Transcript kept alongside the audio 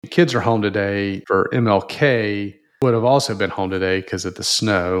Kids are home today for MLK, would have also been home today because of the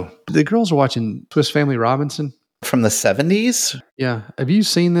snow. The girls are watching Swiss Family Robinson. From the 70s? Yeah. Have you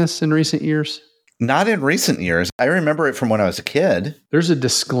seen this in recent years? Not in recent years. I remember it from when I was a kid. There's a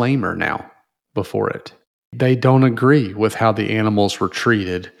disclaimer now before it. They don't agree with how the animals were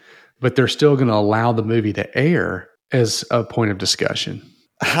treated, but they're still going to allow the movie to air as a point of discussion.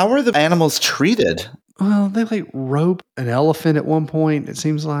 How are the animals treated? Well, they rope an elephant at one point. It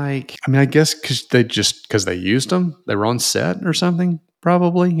seems like, I guess because they used them, they were on set or something,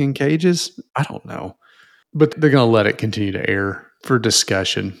 probably in cages. I don't know, but they're going to let it continue to air for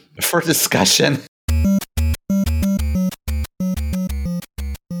discussion. For discussion.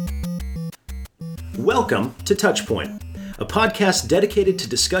 Welcome to Touchpoint, a podcast dedicated to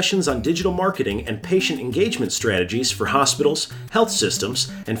discussions on digital marketing and patient engagement strategies for hospitals, health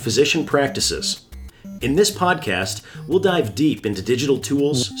systems, and physician practices. In this podcast, we'll dive deep into digital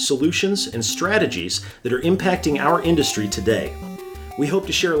tools, solutions, and strategies that are impacting our industry today. We hope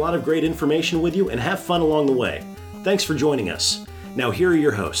to share a lot of great information with you and have fun along the way. Thanks for joining us. Now here are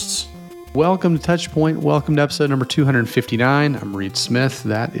your hosts. Welcome to Touchpoint. Welcome to episode number 259. I'm Reed Smith.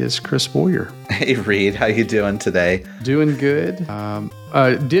 That is Chris Boyer. Hey, Reed. How you doing today? Doing good.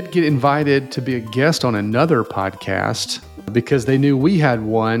 Did get invited to be a guest on another podcast because they knew we had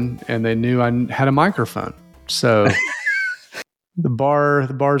one and they knew I had a microphone. So the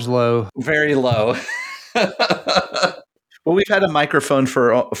bar's low. Very low. Well, we've had a microphone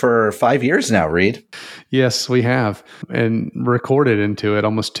for 5 years now, Reed. Yes, we have, and recorded into it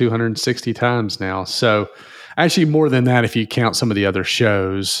almost 260 times now. So actually more than that if you count some of the other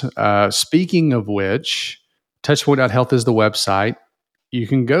shows. Speaking of which, touchpoint.health is the website. You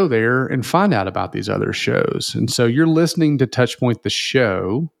can go there and find out about these other shows. And so you're listening to Touchpoint the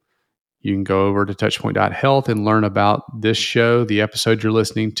show. You can go over to touchpoint.health and learn about this show, the episode you're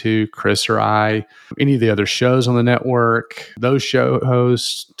listening to, Chris or I, any of the other shows on the network, those show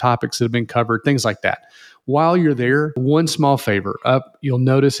hosts, topics that have been covered, things like that. While you're there, one small favor. Up, you'll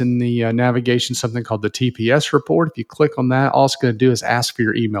notice in the navigation something called the TPS report. If you click on that, all it's going to do is ask for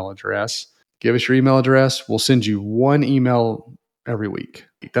your email address. Give us your email address. We'll send you one email every week.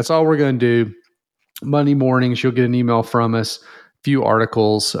 That's all we're going to do. Monday mornings, you'll get an email from us. Few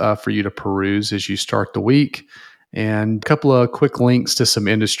articles for you to peruse as you start the week, and a couple of quick links to some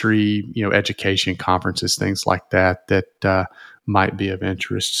industry, education conferences, things like that might be of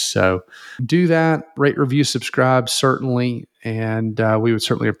interest. So do that, rate, review, subscribe, certainly, and we would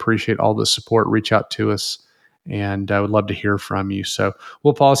certainly appreciate all the support. Reach out to us, and I would love to hear from you. So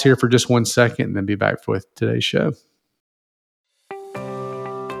we'll pause here for just 1 second and then be back with today's show.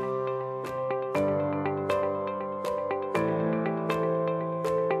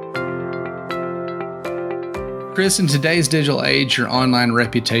 Chris, in today's digital age, your online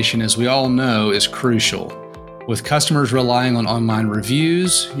reputation, as we all know, is crucial. With customers relying on online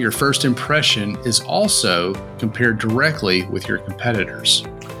reviews, your first impression is also compared directly with your competitors.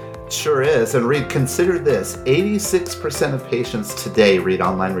 Sure is. And Reed, consider this. 86% of patients today read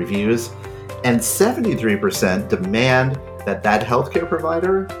online reviews, and 73% demand that healthcare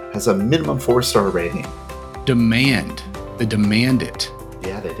provider has a minimum 4-star rating. Demand. They demand it.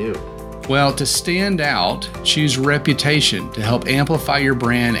 Yeah, they do. Well, to stand out, choose reputation to help amplify your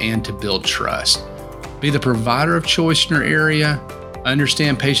brand and to build trust. Be the provider of choice in your area,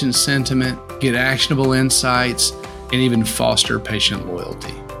 understand patient sentiment, get actionable insights, and even foster patient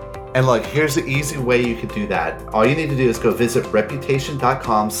loyalty. And look, here's the easy way you could do that. All you need to do is go visit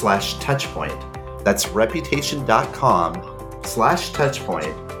reputation.com/touchpoint. That's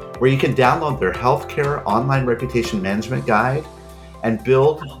reputation.com/touchpoint, where you can download their healthcare online reputation management guide and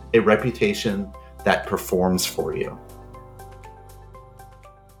build a reputation that performs for you.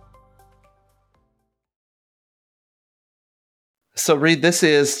 So, Reed, this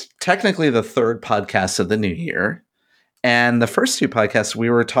is technically the third podcast of the new year. And the first two podcasts,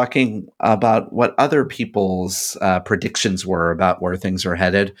 we were talking about what other people's predictions were about where things are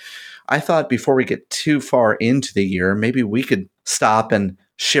headed. I thought before we get too far into the year, maybe we could stop and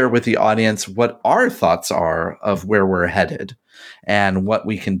share with the audience what our thoughts are of where we're headed and what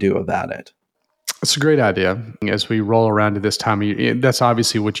we can do about it. It's a great idea. As we roll around to this time of year, that's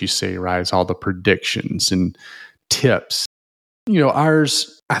obviously what you see, right? It's all the predictions and tips.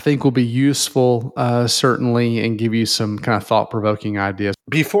 Ours I think will be useful, certainly, and give you some kind of thought-provoking ideas.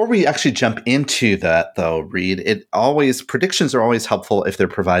 Before we actually jump into that, though, Reed, predictions are always helpful if they're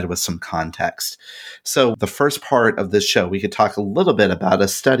provided with some context. So the first part of this show, we could talk a little bit about a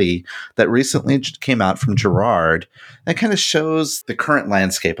study that recently came out from Gerard that kind of shows the current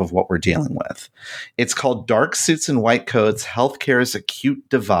landscape of what we're dealing with. It's called Dark Suits and White Coats: Healthcare's Acute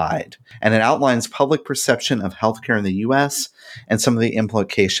Divide, and it outlines public perception of healthcare in the U.S. and some of the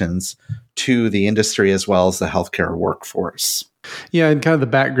implications to the industry as well as the healthcare workforce. Yeah, and kind of the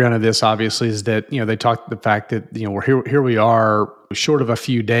background of this, obviously, is that they talked the fact that we're here we are, short of a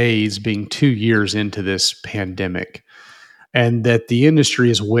few days, being 2 years into this pandemic, and that the industry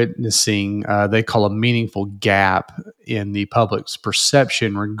is witnessing they call a meaningful gap in the public's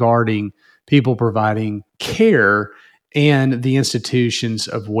perception regarding people providing care and the institutions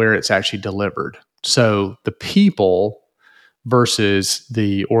of where it's actually delivered. So the people versus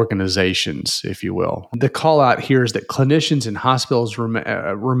the organizations, if you will. The call out here is that clinicians in hospitals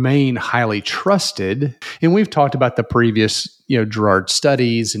remain highly trusted. And we've talked about the previous, Gerard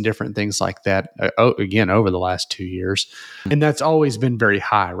studies and different things like that, again, over the last 2 years. And that's always been very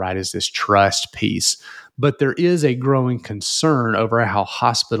high, right, is this trust piece. But there is a growing concern over how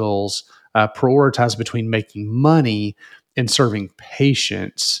hospitals prioritize between making money and serving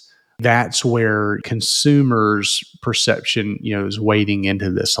patients. That's where consumers' perception, is wading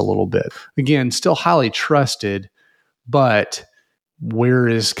into this a little bit. Again, still highly trusted, but where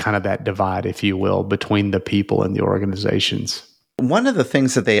is kind of that divide, if you will, between the people and the organizations? One of the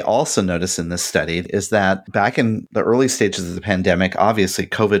things that they also noticed in this study is that back in the early stages of the pandemic, obviously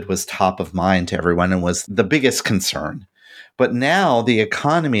COVID was top of mind to everyone and was the biggest concern. But now the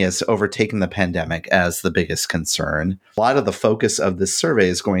economy has overtaken the pandemic as the biggest concern. A lot of the focus of this survey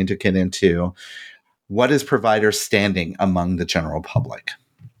is going to get into what is provider standing among the general public.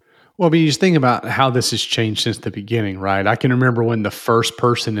 Well, you just think about how this has changed since the beginning, right? I can remember when the first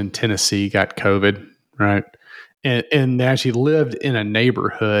person in Tennessee got COVID, right? And they actually lived in a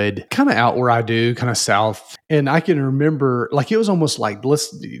neighborhood kind of out where I do, kind of south. And I can remember, it was almost like,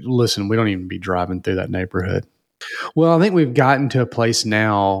 listen, we don't even be driving through that neighborhood. Well, I think we've gotten to a place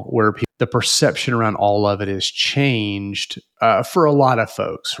now where the perception around all of it has changed for a lot of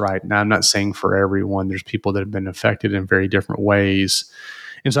folks, right? Now, I'm not saying for everyone. There's people that have been affected in very different ways.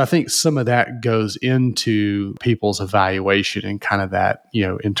 And so I think some of that goes into people's evaluation and kind of that,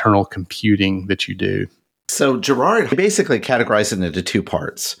 internal computing that you do. So Gerard basically categorized it into two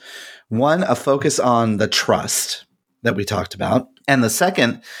parts. One, a focus on the trust that we talked about. And the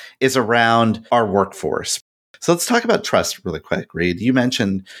second is around our workforce. So let's talk about trust really quick, Reed. You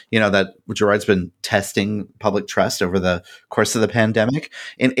mentioned, that Gerard's been testing public trust over the course of the pandemic.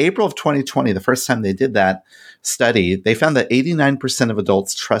 In April of 2020, the first time they did that study, they found that 89% of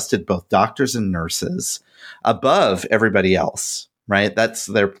adults trusted both doctors and nurses above everybody else, right? That's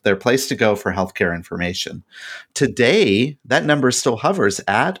their place to go for healthcare information. Today, that number still hovers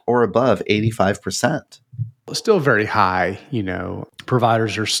at or above 85%. Still very high,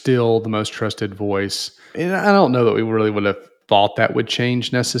 providers are still the most trusted voice. And I don't know that we really would have thought that would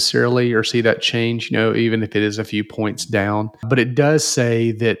change necessarily or see that change, even if it is a few points down. But it does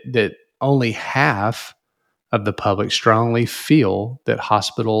say that only half of the public strongly feel that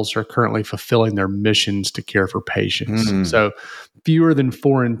hospitals are currently fulfilling their missions to care for patients. So fewer than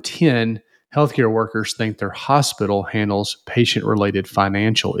 4 in 10 healthcare workers think their hospital handles patient-related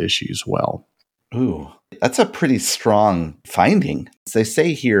financial issues well. Ooh, that's a pretty strong finding. They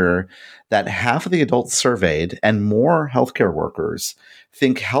say here that half of the adults surveyed and more healthcare workers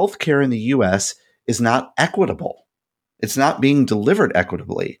think healthcare in the U.S. is not equitable. It's not being delivered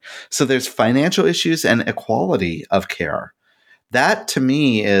equitably. So there's financial issues and equality of care. That, to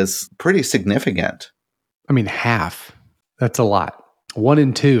me, is pretty significant. Half. That's a lot. 1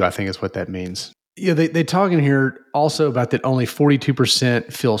 in 2, I think, is what that means. Yeah, they talk in here also about that only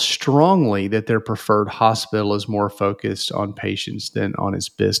 42% feel strongly that their preferred hospital is more focused on patients than on its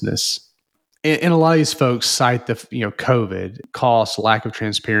business. And a lot of these folks cite the COVID costs, lack of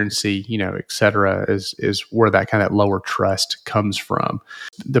transparency, et cetera, is where that kind of lower trust comes from.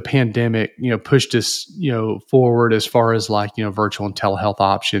 The pandemic, pushed us, forward as far as virtual and telehealth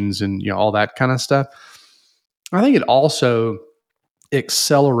options and all that kind of stuff. I think it also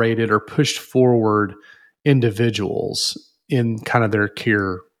accelerated or pushed forward individuals in kind of their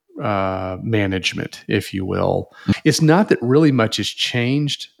care management, if you will. It's not that really much has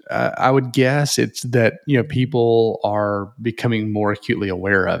changed I would guess it's that, people are becoming more acutely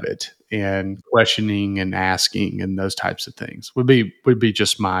aware of it and questioning and asking and those types of things would be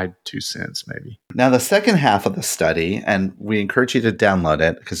just my 2 cents, maybe. Now, the second half of the study, and we encourage you to download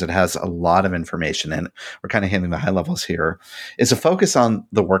it because it has a lot of information in it. We're kind of hitting the high levels here, is a focus on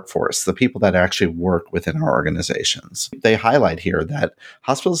the workforce, the people that actually work within our organizations. They highlight here that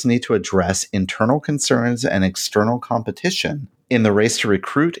hospitals need to address internal concerns and external competition in the race to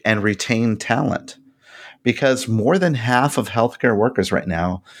recruit and retain talent, because more than half of healthcare workers right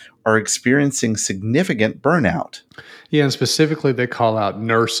now are experiencing significant burnout. Yeah, and specifically they call out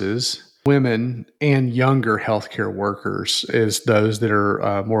nurses, women, and younger healthcare workers as those that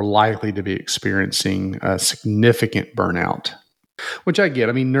are more likely to be experiencing significant burnout, which I get.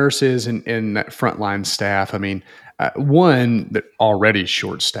 I mean, nurses and that frontline staff, one, that already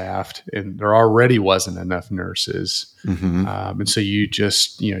short-staffed, and there already wasn't enough nurses. Mm-hmm. And so you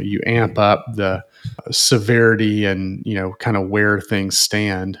just, you amp up the severity and, kind of where things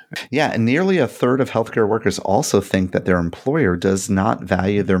stand. Yeah, and nearly a third of healthcare workers also think that their employer does not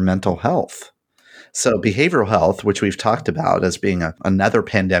value their mental health. So behavioral health, which we've talked about as being another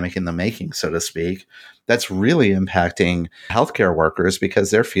pandemic in the making, so to speak, that's really impacting healthcare workers because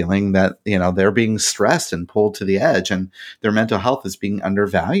they're feeling that, they're being stressed and pulled to the edge and their mental health is being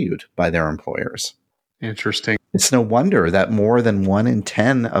undervalued by their employers. Interesting. It's no wonder that more than 1 in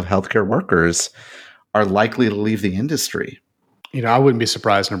 10 of healthcare workers are likely to leave the industry. I wouldn't be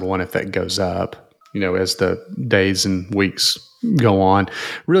surprised, number one, if that goes up, as the days and weeks go on,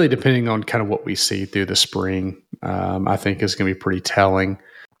 really depending on kind of what we see through the spring. I think is going to be pretty telling.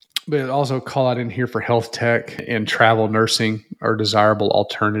 But also call out in here for health tech and travel nursing are desirable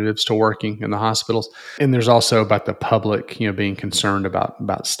alternatives to working in the hospitals. And there's also about the public, being concerned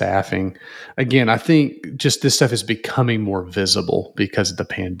about staffing. Again, I think just this stuff is becoming more visible because of the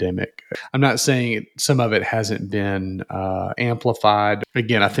pandemic. I'm not saying some of it hasn't been amplified.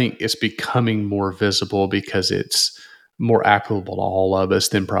 Again, I think it's becoming more visible because it's more applicable to all of us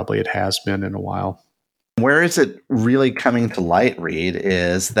than probably it has been in a while. Where is it really coming to light, Reed,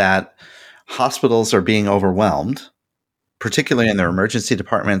 is that hospitals are being overwhelmed, particularly in their emergency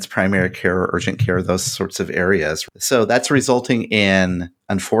departments, primary care, urgent care, those sorts of areas. So that's resulting in,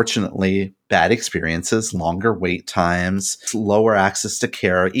 unfortunately, bad experiences, longer wait times, lower access to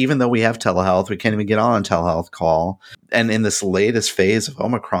care. Even though we have telehealth, we can't even get on a telehealth call. And in this latest phase of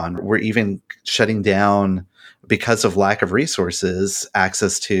Omicron, we're even shutting down, because of lack of resources,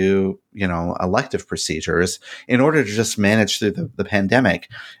 access to, elective procedures in order to just manage through the pandemic.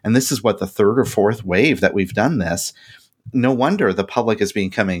 And this is what, the third or fourth wave that we've done this. No wonder the public is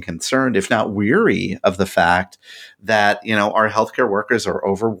becoming concerned, if not weary, of the fact that, our healthcare workers are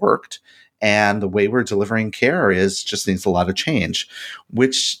overworked and the way we're delivering care just needs a lot of change,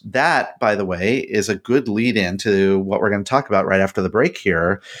 which that, by the way, is a good lead into what we're going to talk about right after the break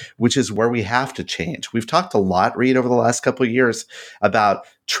here, which is where we have to change. We've talked a lot, Reed, over the last couple of years about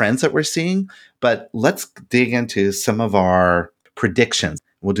trends that we're seeing, but let's dig into some of our predictions.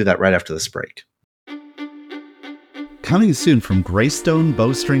 We'll do that right after this break. Coming soon from Greystone,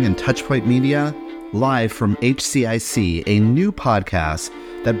 Bowstring, and Touchpoint Media, live from HCIC, a new podcast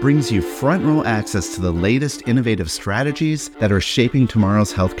that brings you front row access to the latest innovative strategies that are shaping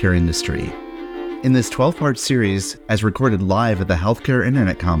tomorrow's healthcare industry. In this 12-part series, as recorded live at the Healthcare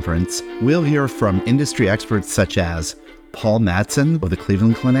Internet Conference, we'll hear from industry experts such as Paul Mattson of the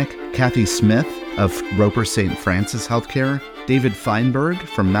Cleveland Clinic, Kathy Smith of Roper St. Francis Healthcare, David Feinberg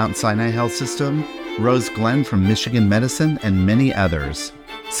from Mount Sinai Health System, Rose Glenn from Michigan Medicine, and many others.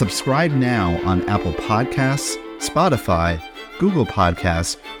 Subscribe now on Apple Podcasts, Spotify, Google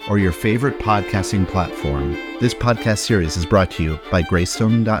Podcasts, or your favorite podcasting platform. This podcast series is brought to you by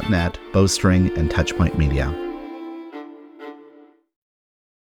Greystone.net, Bowstring, and Touchpoint Media.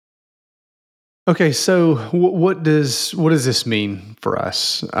 Okay, so what does this mean for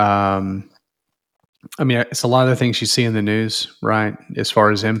us? It's a lot of the things you see in the news, right? As far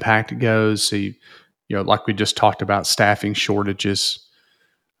as impact goes, so like we just talked about, staffing shortages,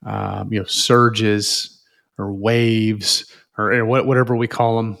 surges or waves or whatever we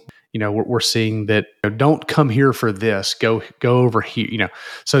call them. We're seeing that. Don't come here for this. Go over here.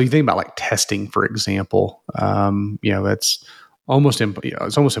 So you think about like testing, for example. It's almost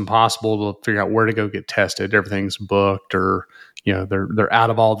impossible to figure out where to go get tested. Everything's booked, or they're out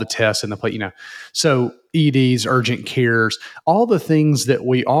of all the tests in the place. So EDs, urgent cares, all the things that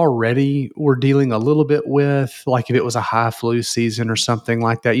we already were dealing a little bit with, like if it was a high flu season or something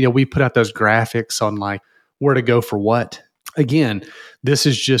like that. We put out those graphics on like where to go for what. Again, this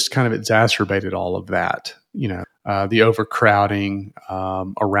has just kind of exacerbated all of that. the overcrowding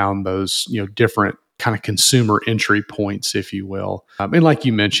around those, different kind of consumer entry points, if you will. And like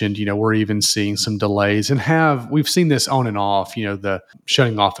you mentioned, we're even seeing some delays we've seen this on and off, the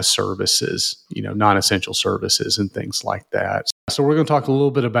shutting off of services, non-essential services and things like that. So we're going to talk a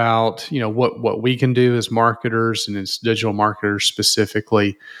little bit about, what we can do as marketers and as digital marketers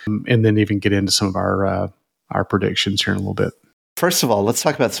specifically, and then even get into some of our predictions here in a little bit. First of all, let's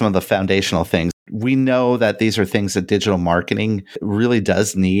talk about some of the foundational things. We know that these are things that digital marketing really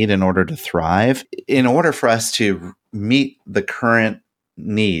does need in order to thrive. In order for us to meet the current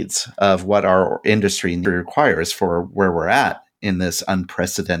needs of what our industry requires for where we're at in this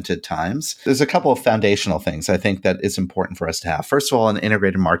unprecedented times, there's a couple of foundational things I think that is important for us to have. First of all, an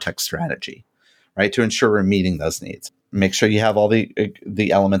integrated MarTech strategy, right, to ensure we're meeting those needs. Make sure you have all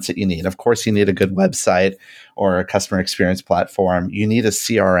the elements that you need. Of course, you need a good website or a customer experience platform. You need a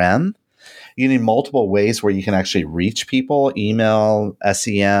CRM. You need multiple ways where you can actually reach people: email,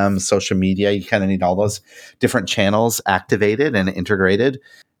 SEM, social media. You kind of need all those different channels activated and integrated,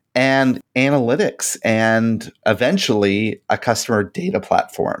 and analytics, and eventually a customer data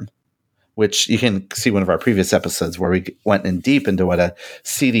platform, which you can see one of our previous episodes where we went in deep into what a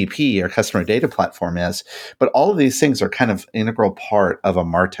CDP or customer data platform is. But all of these things are kind of integral part of a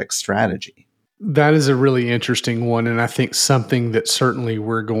MarTech strategy. That is a really interesting one. And I think something that certainly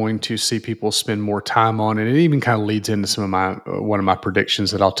we're going to see people spend more time on. And it even kind of leads into some of one of my predictions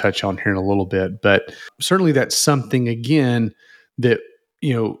that I'll touch on here in a little bit. But certainly that's something, again, that,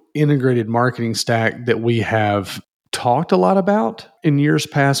 integrated marketing stack that we have talked a lot about in years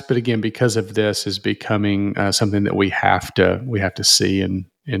past, but again, because of this, is becoming something that we have to see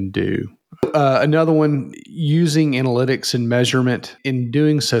and do. Another one, using analytics and measurement, in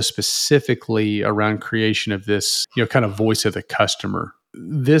doing so specifically around creation of this, kind of voice of the customer.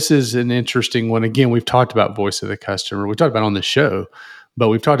 This is an interesting one. Again, we've talked about voice of the customer. We talked about it on the show, but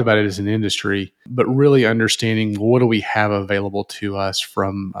we've talked about it as an industry, but really understanding what do we have available to us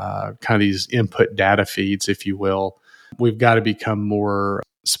from kind of these input data feeds, if you will. We've got to become more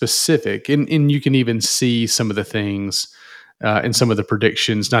specific. And you can even see some of the things and some of the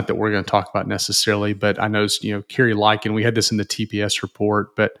predictions, not that we're going to talk about necessarily, but I know, Carrie Lykin, we had this in the TPS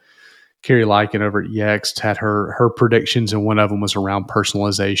report, but Carrie Lykin over at Yext had her predictions, and one of them was around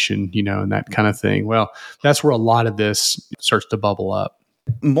personalization, and that kind of thing. Well, that's where a lot of this starts to bubble up.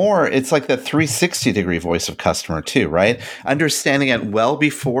 More, it's like the 360-degree voice of customer too, right? Understanding it well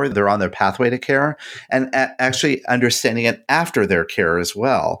before they're on their pathway to care, and actually understanding it after their care as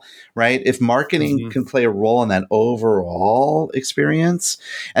well, right? If marketing can play a role in that overall experience,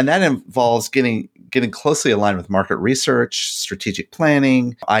 and that involves getting closely aligned with market research, strategic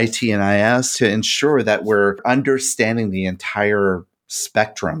planning, IT and IS, to ensure that we're understanding the entire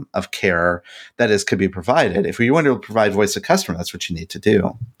spectrum of care that could be provided. If you want to provide voice of customer, that's what you need to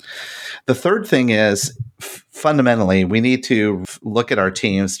do. The third thing is, fundamentally, we need to look at our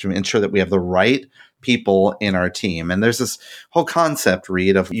teams to ensure that we have the right people in our team. And there's this whole concept,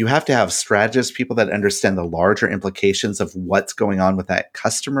 Reed, of you have to have strategists, people that understand the larger implications of what's going on with that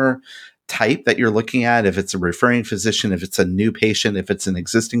customer type that you're looking at, if it's a referring physician, if it's a new patient, if it's an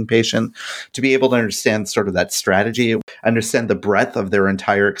existing patient, to be able to understand sort of that strategy, understand the breadth of their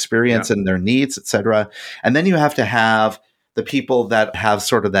entire experience and their needs, et cetera. And then you have to have the people that have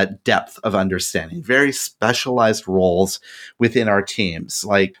sort of that depth of understanding, very specialized roles within our teams,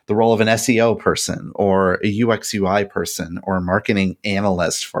 like the role of an SEO person or a UX UI person or a marketing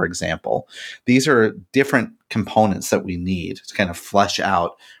analyst, for example. These are different components that we need to kind of flesh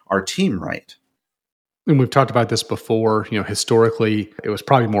out our team right. And we've talked about this before. Historically, it was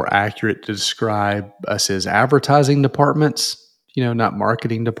probably more accurate to describe us as advertising departments, not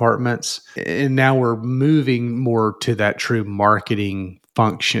marketing departments. And now we're moving more to that true marketing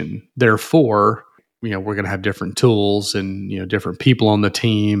function. Therefore, we're going to have different tools and, different people on the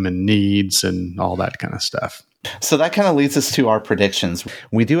team and needs and all that kind of stuff. So that kind of leads us to our predictions.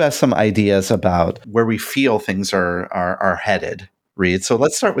 We do have some ideas about where we feel things are headed, Reed. So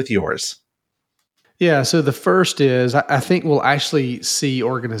let's start with yours. Yeah. So the first is, I think we'll actually see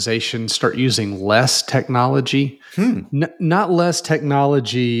organizations start using less technology. Not less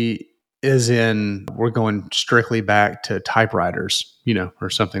technology as in we're going strictly back to typewriters,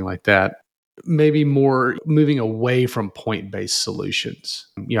 or something like that. Maybe more moving away from point-based solutions.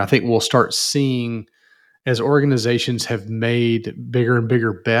 I think we'll start seeing, as organizations have made bigger and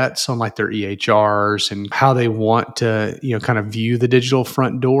bigger bets on like their EHRs and how they want to, kind of view the digital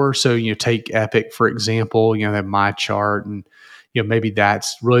front door. So, take Epic, for example, they have My Chart, and, maybe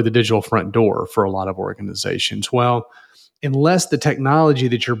that's really the digital front door for a lot of organizations. Well, unless the technology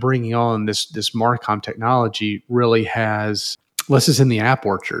that you're bringing on, this Marcom technology, really has, unless it's in the app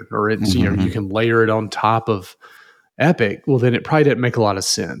orchard or it's, you can layer it on top of Epic, well, then it probably didn't make a lot of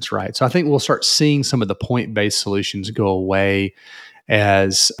sense, right? So I think we'll start seeing some of the point-based solutions go away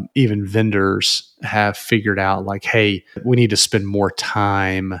as even vendors have figured out, like, hey, we need to spend more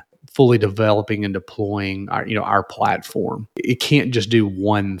time fully developing and deploying our platform. It can't just do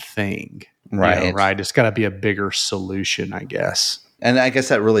one thing, Right. right? It's got to be a bigger solution, I guess. And I guess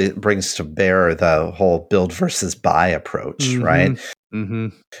that really brings to bear the whole build versus buy approach, right? Mm-hmm.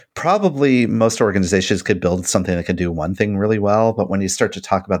 Probably most organizations could build something that can do one thing really well, but when you start to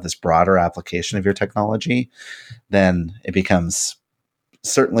talk about this broader application of your technology, then it becomes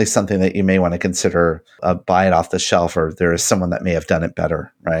certainly something that you may want to consider buy it off the shelf, or there is someone that may have done it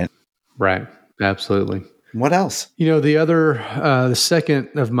better, right? Right. Absolutely. What else? The second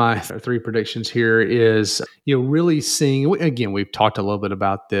of my three predictions here is, really seeing, again, we've talked a little bit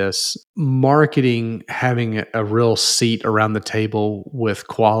about this, marketing having a real seat around the table with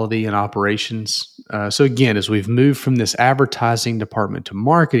quality and operations. So again, as we've moved from this advertising department to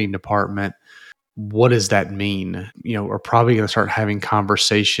marketing department, what does that mean? We're probably going to start having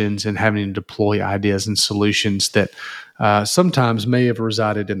conversations and having to deploy ideas and solutions that sometimes may have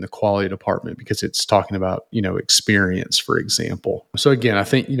resided in the quality department because it's talking about, experience, for example. So again, I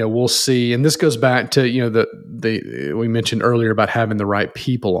think, we'll see, and this goes back to, we mentioned earlier about having the right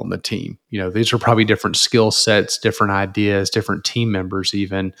people on the team. These are probably different skill sets, different ideas, different team members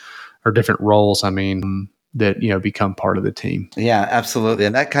even, or different roles. That become part of the team. Yeah, absolutely.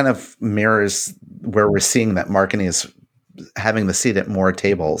 And that kind of mirrors where we're seeing that marketing is having the seat at more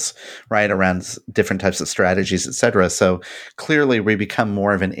tables, right, around different types of strategies, et cetera. So clearly we become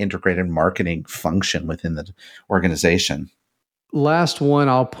more of an integrated marketing function within the organization. Last one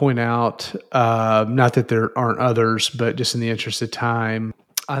I'll point out, not that there aren't others, but just in the interest of time,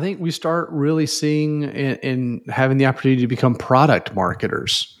 I think we start really seeing and having the opportunity to become product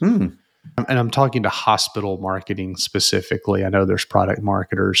marketers. And I'm talking to hospital marketing specifically. I know there's product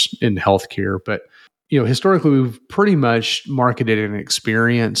marketers in healthcare, but historically we've pretty much marketed an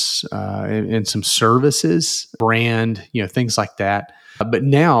experience and some services, brand, things like that. But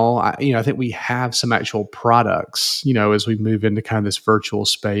now, I think we have some actual products. As we move into kind of this virtual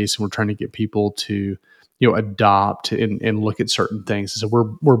space, and we're trying to get people to adopt and look at certain things. So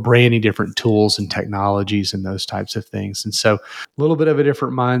we're branding different tools and technologies and those types of things. And so a little bit of a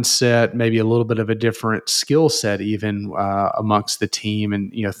different mindset, maybe a little bit of a different skill set even amongst the team,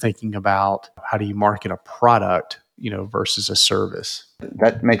 and thinking about how do you market a product versus a service.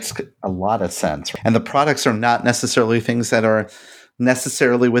 That makes a lot of sense. And the products are not necessarily things that are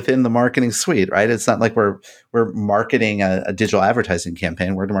necessarily within the marketing suite, right? It's not like we're marketing a digital advertising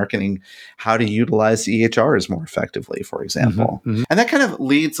campaign. We're marketing how to utilize EHRs more effectively, for example. Mm-hmm. And that kind of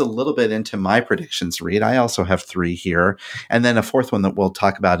leads a little bit into my predictions, Reed. I also have 3 here, and then a 4th one that we'll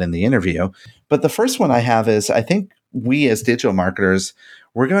talk about in the interview. But the first one I have is, I think we as digital marketers,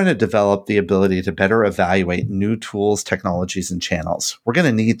 we're going to develop the ability to better evaluate new tools, technologies, and channels. We're going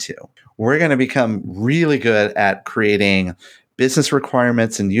to need to. We're going to become really good at creating business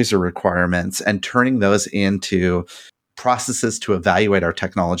requirements and user requirements and turning those into processes to evaluate our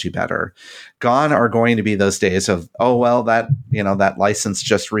technology better. Gone are going to be those days of, that license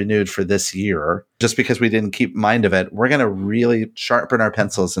just renewed for this year. Just because we didn't keep mind of it, we're going to really sharpen our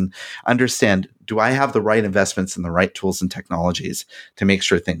pencils and understand, do I have the right investments in the right tools and technologies to make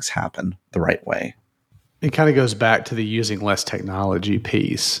sure things happen the right way? It kind of goes back to the using less technology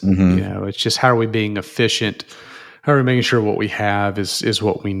piece. Mm-hmm. It's just, how are we being efficient? How are we making sure what we have is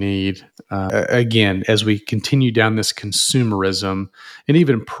what we need? Again, as we continue down this consumerism and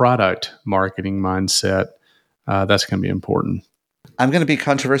even product marketing mindset, that's going to be important. I'm going to be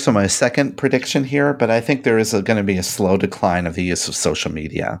controversial in my second prediction here, but I think there is going to be a slow decline of the use of social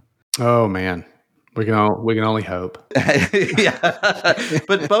media. Oh, man. We can only hope. Yeah.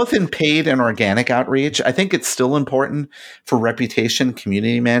 But both in paid and organic outreach, I think it's still important for reputation,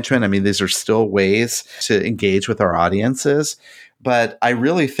 community management. These are still ways to engage with our audiences. But I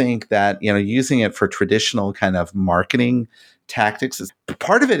really think that, using it for traditional kind of marketing tactics,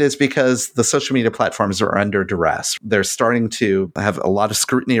 part of it is because the social media platforms are under duress. They're starting to have a lot of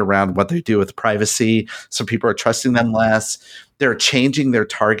scrutiny around what they do with privacy. So people are trusting them less. They're changing their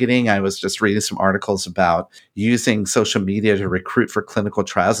targeting. I was just reading some articles about using social media to recruit for clinical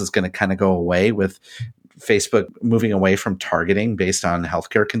trials is going to kind of go away with Facebook moving away from targeting based on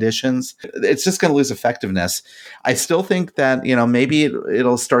healthcare conditions, it's just going to lose effectiveness. I still think that, maybe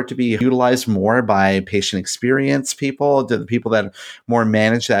it'll start to be utilized more by patient experience people, the people that more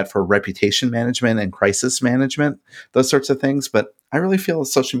manage that for reputation management and crisis management, those sorts of things. But I really feel a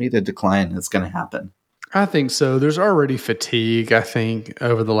social media decline is going to happen. I think so. There's already fatigue, I think,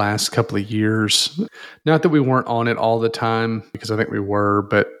 over the last couple of years. Not that we weren't on it all the time, because I think we were,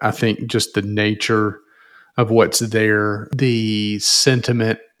 but I think just the nature of what's there, the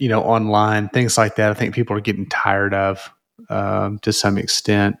sentiment, online, things like that, I think people are getting tired of to some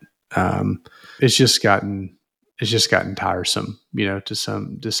extent. It's just gotten tiresome, to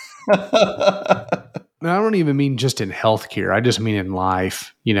some. I don't even mean just in healthcare. I just mean in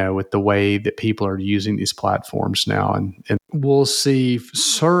life, with the way that people are using these platforms now. And we'll see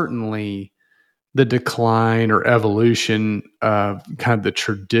certainly the decline or evolution of kind of the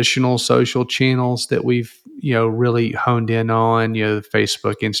traditional social channels that we've, really honed in on,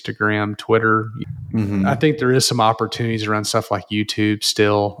 Facebook, Instagram, Twitter. Mm-hmm. I think there is some opportunities around stuff like YouTube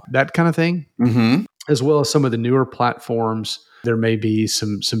still, that kind of thing, as well as some of the newer platforms. There may be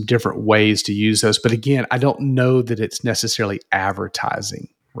some different ways to use those. But again, I don't know that it's necessarily advertising,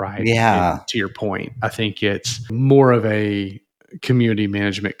 right? Yeah. And to your point, I think it's more of a community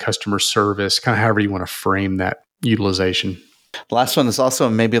management, customer service, kind of however you want to frame that utilization. The last one is also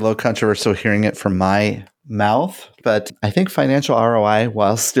maybe a little controversial hearing it from my mouth, but I think financial ROI,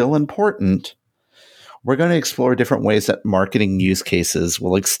 while still important, we're going to explore different ways that marketing use cases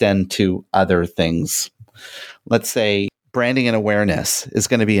will extend to other things. Let's say branding and awareness is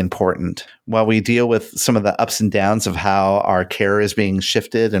going to be important. While we deal with some of the ups and downs of how our care is being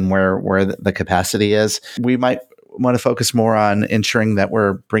shifted and where the capacity is, we might want to focus more on ensuring that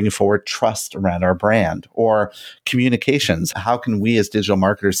we're bringing forward trust around our brand or communications. How can we as digital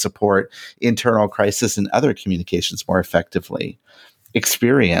marketers support internal crisis and other communications more effectively?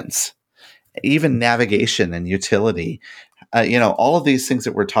 Experience, even navigation and utility. All of these things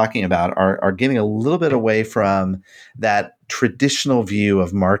that we're talking about are getting a little bit away from that traditional view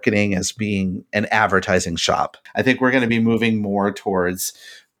of marketing as being an advertising shop. I think we're going to be moving more towards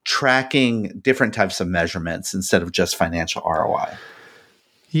tracking different types of measurements instead of just financial ROI.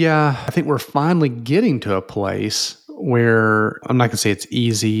 Yeah, I think we're finally getting to a place where I'm not going to say it's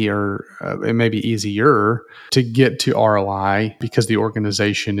easy or it may be easier to get to ROI because the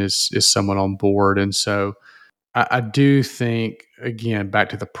organization is somewhat on board. And so I do think, again, back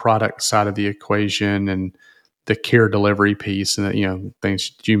to the product side of the equation and the care delivery piece and the,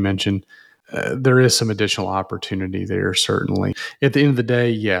 things you mentioned, there is some additional opportunity there, certainly. At the end of the day,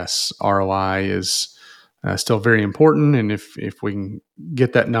 yes, ROI is still very important. And if we can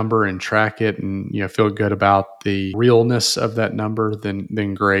get that number and track it and feel good about the realness of that number,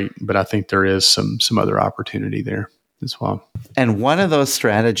 then great. But I think there is some other opportunity there as well. And one of those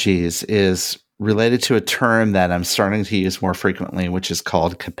strategies is related to a term that I'm starting to use more frequently, which is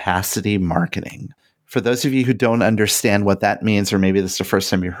called capacity marketing. For those of you who don't understand what that means, or maybe this is the first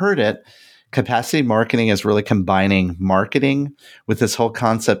time you heard it, capacity marketing is really combining marketing with this whole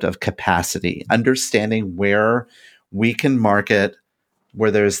concept of capacity, understanding where we can market, where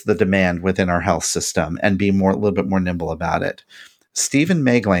there's the demand within our health system, and be a little bit more nimble about it. Stephen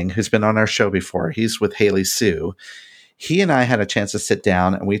Megling, who's been on our show before, he's with Haley Sue. He and I had a chance to sit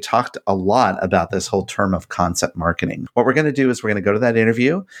down and we talked a lot about this whole term of concept marketing. What we're going to do is we're going to go to that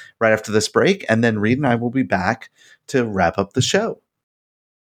interview right after this break, and then Reed and I will be back to wrap up the show.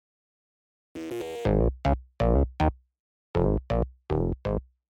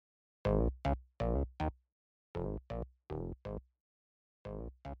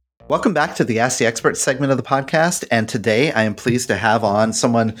 Welcome back to the Ask the Expert segment of the podcast. And today I am pleased to have on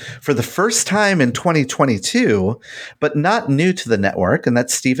someone for the first time in 2022, but not new to the network, and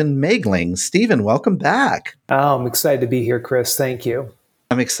that's Stephen Megling. Stephen, welcome back. Oh, I'm excited to be here, Chris. Thank you.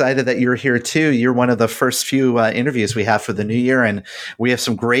 I'm excited that you're here too. You're one of the first few interviews we have for the new year, and we have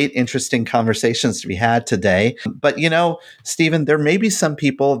some great, interesting conversations to be had today. But, Stephen, there may be some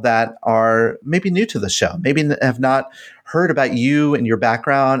people that are maybe new to the show, maybe have not heard about you and your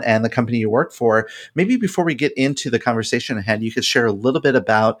background and the company you work for. Maybe before we get into the conversation ahead, you could share a little bit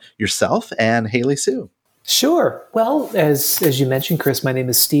about yourself and Haley Sue. Sure. Well, as you mentioned, Chris, my name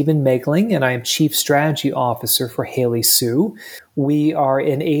is Stephen Megling, and I am Chief Strategy Officer for Haley Sue. We are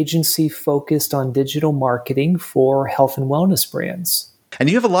an agency focused on digital marketing for health and wellness brands. And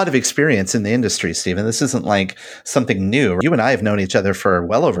you have a lot of experience in the industry, Stephen. This isn't like something new. You and I have known each other for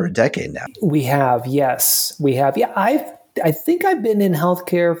well over a decade now. We have, yes. We have. Yeah, I think I've been in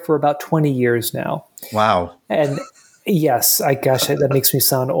healthcare for about 20 years now. Wow. And yes, that makes me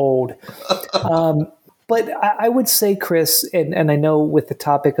sound old. But I would say, Chris, and I know with the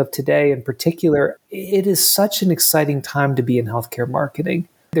topic of today in particular, it is such an exciting time to be in healthcare marketing.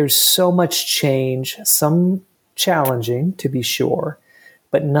 There's so much change, some challenging to be sure,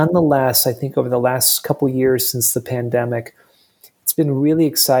 but nonetheless, I think over the last couple of years since the pandemic, it's been really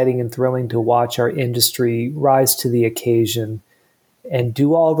exciting and thrilling to watch our industry rise to the occasion and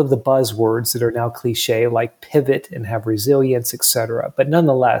do all of the buzzwords that are now cliche, like pivot and have resilience, et cetera. But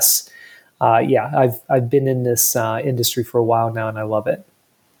nonetheless, I've been in this industry for a while now, and I love it.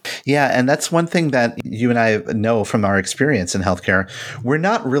 Yeah, and that's one thing that you and I know from our experience in healthcare. We're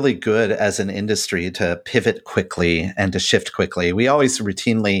not really good as an industry to pivot quickly and to shift quickly. We always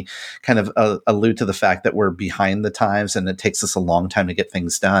routinely kind of allude to the fact that we're behind the times and it takes us a long time to get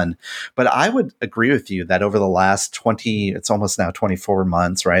things done. But I would agree with you that over the last it's almost now 24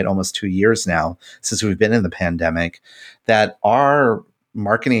 months, right? Almost 2 years now since we've been in the pandemic, that our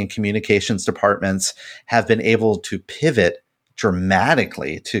marketing and communications departments have been able to pivot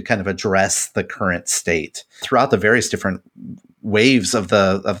dramatically to kind of address the current state throughout the various different waves of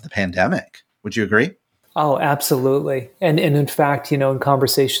the pandemic. Would you agree? Oh, absolutely. And in fact, in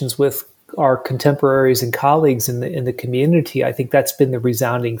conversations with our contemporaries and colleagues in the community, I think that's been the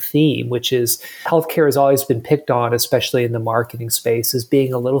resounding theme, which is healthcare has always been picked on, especially in the marketing space, as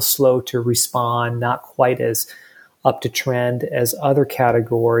being a little slow to respond, not quite as up to trend as other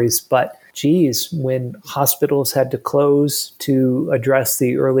categories. But geez, when hospitals had to close to address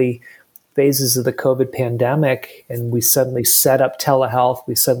the early phases of the COVID pandemic, and we suddenly set up telehealth,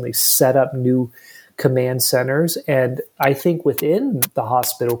 we suddenly set up new command centers. And I think within the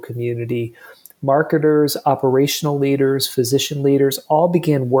hospital community, marketers, operational leaders, physician leaders all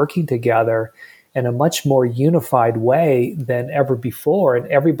began working together in a much more unified way than ever before. And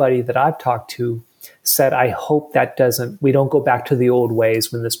everybody that I've talked to said, I hope we don't go back to the old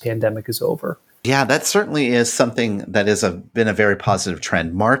ways when this pandemic is over. Yeah, that certainly is something that has been a very positive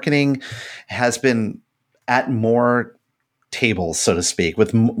trend. Marketing has been at more tables, so to speak,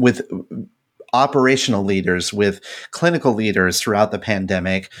 with operational leaders, with clinical leaders throughout the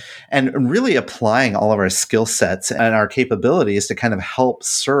pandemic, and really applying all of our skill sets and our capabilities to kind of help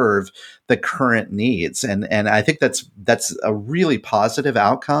serve the current needs. And I think that's a really positive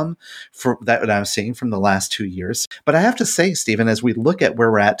outcome for that I'm seeing from the last 2 years. But I have to say, Stephen, as we look at where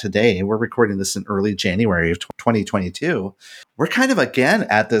we're at today, we're recording this in early January of 2022. We're kind of again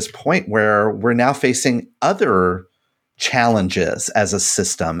at this point where we're now facing other challenges as a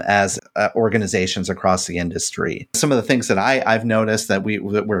system, as organizations across the industry. Some of the things that I've noticed that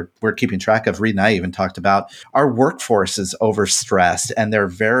we're keeping track of, Reed and I even talked about, our workforce is overstressed, and they're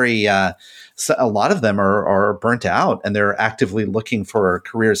very so a lot of them are burnt out, and they're actively looking for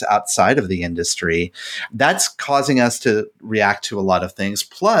careers outside of the industry. That's causing us to react to a lot of things.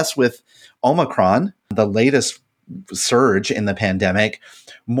 Plus, with Omicron, the latest surge in the pandemic,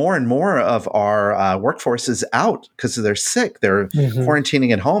 more and more of our workforce is out because they're sick. They're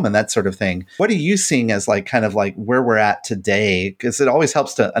quarantining at home and that sort of thing. What are you seeing as kind of where we're at today? Because it always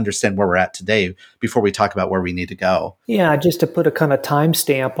helps to understand where we're at today before we talk about where we need to go. Yeah, just to put a kind of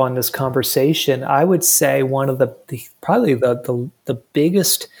timestamp on this conversation, I would say one of probably the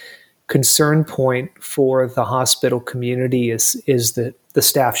biggest concern point for the hospital community is the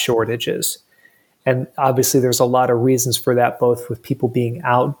staff shortages. And obviously, there's a lot of reasons for that, both with people being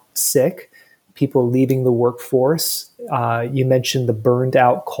out sick, people leaving the workforce. You mentioned the burned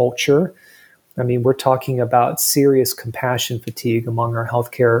out culture. I mean, we're talking about serious compassion fatigue among our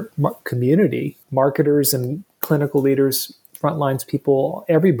healthcare community, marketers and clinical leaders, frontlines people,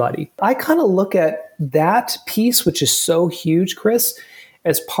 everybody. I kind of look at that piece, which is so huge, Chris,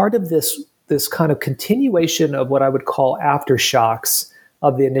 as part of this kind of continuation of what I would call aftershocks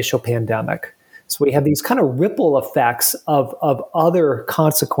of the initial pandemic. So we have these kind of ripple effects of other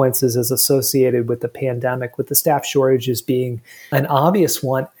consequences as associated with the pandemic, with the staff shortages being an obvious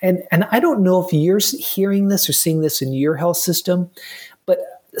one. And I don't know if you're hearing this or seeing this in your health system, but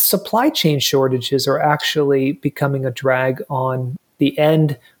supply chain shortages are actually becoming a drag on the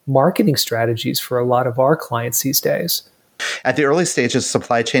end marketing strategies for a lot of our clients these days. At the early stages,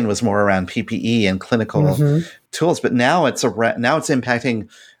 supply chain was more around PPE and clinical tools, but now it's impacting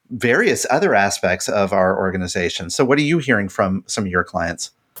various other aspects of our organization. So what are you hearing from some of your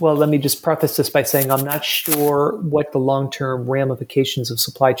clients? Well, let me just preface this by saying I'm not sure what the long-term ramifications of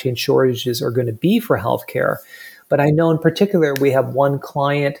supply chain shortages are going to be for healthcare. But I know in particular, we have one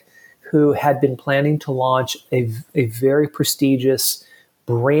client who had been planning to launch a very prestigious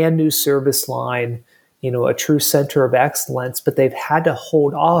brand new service line, a true center of excellence, but they've had to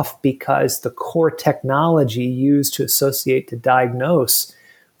hold off because the core technology used to diagnose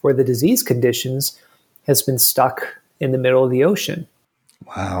for the disease conditions has been stuck in the middle of the ocean.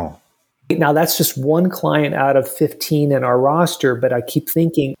 Wow. Now, that's just one client out of 15 in our roster, but I keep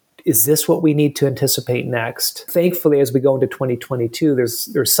thinking, is this what we need to anticipate next? Thankfully, as we go into 2022,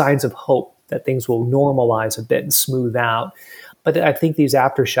 there's signs of hope that things will normalize a bit and smooth out. But I think these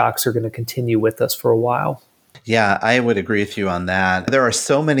aftershocks are going to continue with us for a while. Yeah, I would agree with you on that. There are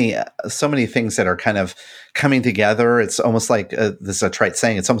so many things that are kind of coming together. It's almost like this is a trite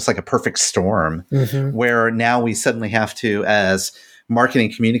saying. It's almost like a perfect storm, where now we suddenly have to, as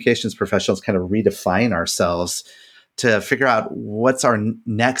marketing communications professionals, kind of redefine ourselves to figure out what's our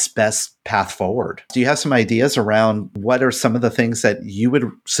next best path forward. Do you have some ideas around what are some of the things that you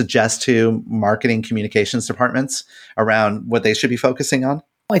would suggest to marketing communications departments around what they should be focusing on?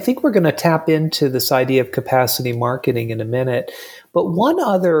 I think we're going to tap into this idea of capacity marketing in a minute. But one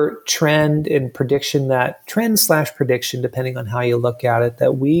other trend and prediction, depending on how you look at it,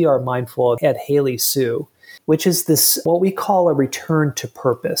 that we are mindful of at Haley Sue, which is this, what we call a return to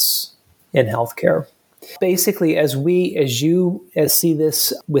purpose in healthcare. Basically, as you see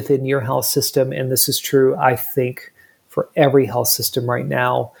this within your health system, and this is true, I think, for every health system right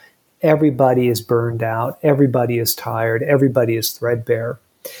now, everybody is burned out, everybody is tired, everybody is threadbare.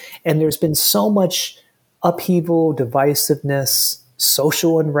 And there's been so much upheaval, divisiveness,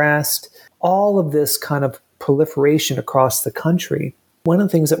 social unrest, all of this kind of proliferation across the country. One of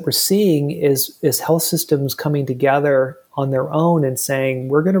the things that we're seeing is health systems coming together on their own and saying,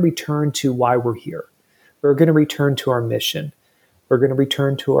 we're going to return to why we're here. We're going to return to our mission. We're going to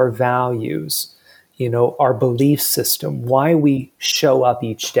return to our values, our belief system, why we show up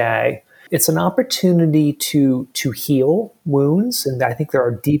each day. It's an opportunity to heal wounds, and I think there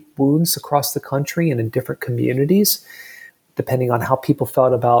are deep wounds across the country and in different communities, depending on how people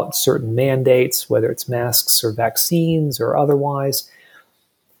felt about certain mandates, whether it's masks or vaccines or otherwise.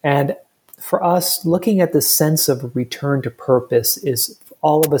 And for us, looking at the sense of return to purpose is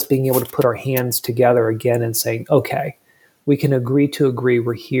all of us being able to put our hands together again and saying, okay, we can agree to agree.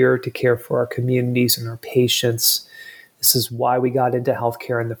 We're here to care for our communities and our patients. This is why we got into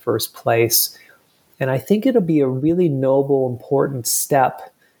healthcare in the first place. And I think it'll be a really noble, important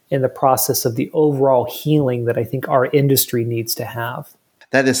step in the process of the overall healing that I think our industry needs to have.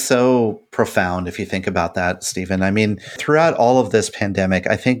 That is so profound if you think about that, Stephen. I mean, throughout all of this pandemic,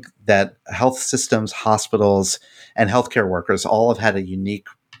 I think that health systems, hospitals, and healthcare workers all have had a unique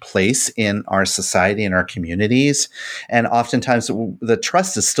place in our society and our communities. And oftentimes the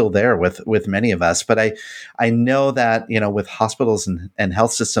trust is still there with many of us. But I know that, with hospitals and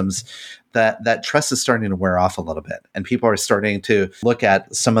health systems, that trust is starting to wear off a little bit. And people are starting to look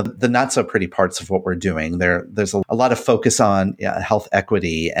at some of the not so pretty parts of what we're doing. There's a lot of focus on health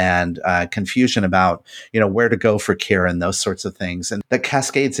equity and confusion about, where to go for care and those sorts of things. And that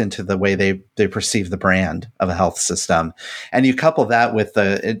cascades into the way they perceive the brand of a health system. And you couple that with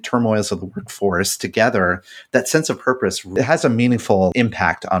the turmoils of the workforce together, that sense of purpose, it has a meaningful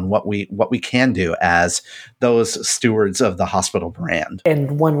impact on what we can do as those stewards of the hospital brand.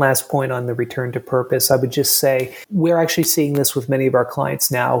 And one last point on the return to purpose, I would just say we're actually seeing this with many of our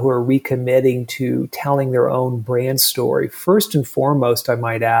clients now who are recommitting to telling their own brand story. First and foremost, I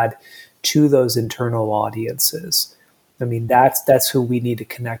might add, to those internal audiences. I mean, that's who we need to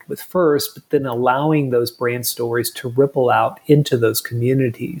connect with first, but then allowing those brand stories to ripple out into those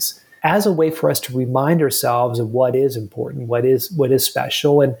communities as a way for us to remind ourselves of what is important, what is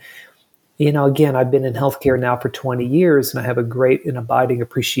special. And again, I've been in healthcare now for 20 years, and I have a great and abiding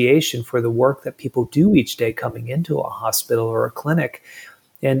appreciation for the work that people do each day coming into a hospital or a clinic.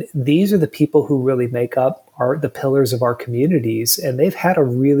 And these are the people who really make up the pillars of our communities, and they've had a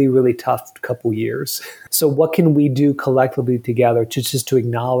really, really tough couple years. So what can we do collectively together to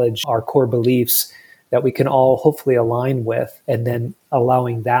acknowledge our core beliefs that we can all hopefully align with, and then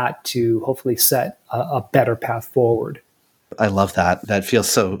allowing that to hopefully set a better path forward? I love that. That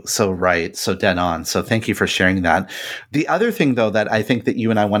feels so right, so dead on. So thank you for sharing that. The other thing, though, that I think that you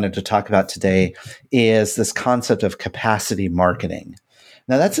and I wanted to talk about today is this concept of capacity marketing.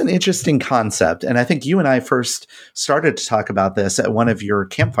 Now, that's an interesting concept. And I think you and I first started to talk about this at one of your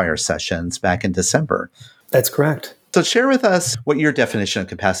campfire sessions back in December. That's correct. So share with us what your definition of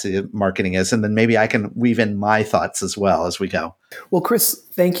capacity marketing is, and then maybe I can weave in my thoughts as well as we go. Well, Chris,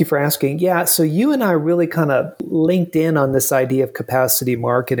 thank you for asking. Yeah, so you and I really kind of linked in on this idea of capacity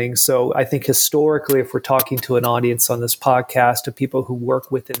marketing. So I think historically, if we're talking to an audience on this podcast of people who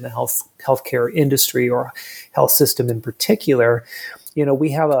work within the healthcare industry or health system in particular,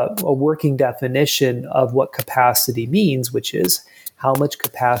 we have a working definition of what capacity means, which is how much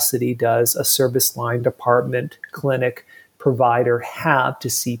capacity does a service line, department, clinic, provider have to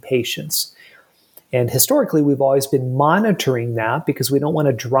see patients? And historically, we've always been monitoring that because we don't want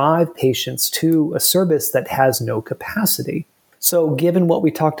to drive patients to a service that has no capacity. So given what we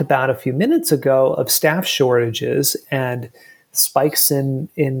talked about a few minutes ago of staff shortages and spikes in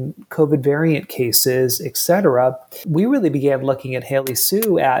COVID variant cases, et cetera, we really began looking at Haley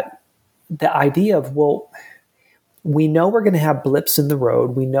Sue at the idea of, well, we know we're going to have blips in the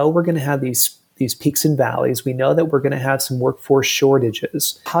road. We know we're going to have these peaks and valleys. We know that we're going to have some workforce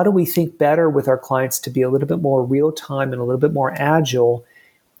shortages. How do we think better with our clients to be a little bit more real time and a little bit more agile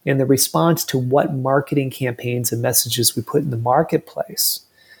in the response to what marketing campaigns and messages we put in the marketplace?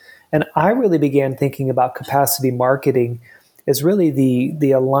 And I really began thinking about capacity marketing as really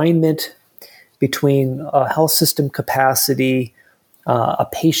the alignment between a health system capacity, a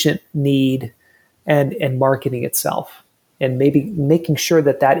patient need, and marketing itself, and maybe making sure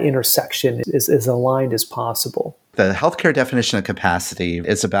that intersection is as aligned as possible. The healthcare definition of capacity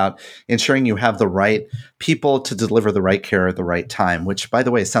is about ensuring you have the right people to deliver the right care at the right time, which, by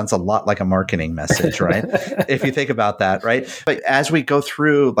the way, sounds a lot like a marketing message, right? If you think about that, right? But as we go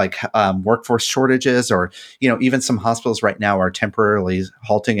through workforce shortages, or, even some hospitals right now are temporarily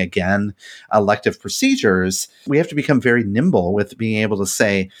halting again elective procedures, we have to become very nimble with being able to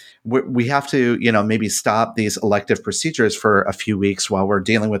say, we have to, maybe stop these elective procedures for a few weeks while we're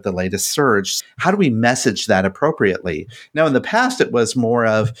dealing with the latest surge. How do we message that appropriately? Now, in the past, it was more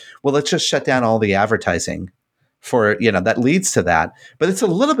of, well, let's just shut down all the advertising for, that leads to that. But it's a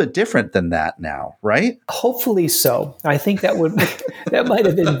little bit different than that now, right? Hopefully so. I think that might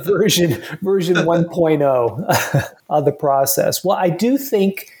have been version 1.0 of the process. Well, I do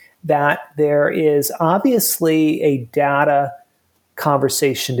think that there is obviously a data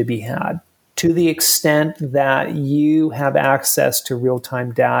conversation to be had, to the extent that you have access to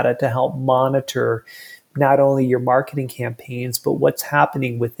real-time data to help monitor not only your marketing campaigns, but what's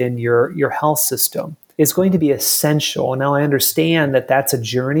happening within your health system is going to be essential. Now, I understand that that's a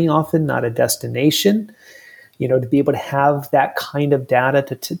journey often, not a destination, to be able to have that kind of data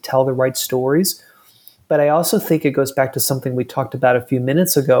to tell the right stories. But I also think it goes back to something we talked about a few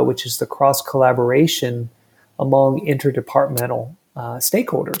minutes ago, which is the cross-collaboration among interdepartmental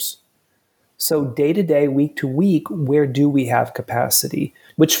stakeholders. So day to day, week to week, where do we have capacity?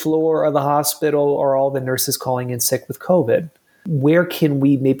 Which floor of the hospital are all the nurses calling in sick with COVID? Where can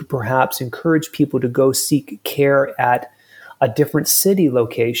we maybe perhaps encourage people to go seek care at a different city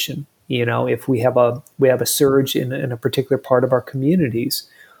location? If we have a surge in a particular part of our communities.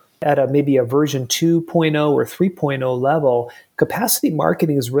 At maybe a version 2.0 or 3.0 level, capacity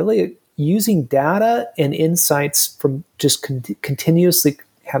marketing is really using data and insights from just continuously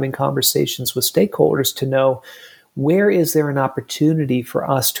having conversations with stakeholders to know, where is there an opportunity for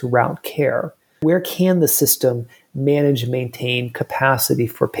us to route care? Where can the system manage and maintain capacity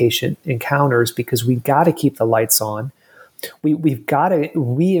for patient encounters? Because we've got to keep the lights on. We've got to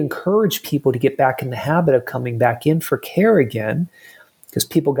re-encourage people to get back in the habit of coming back in for care again, because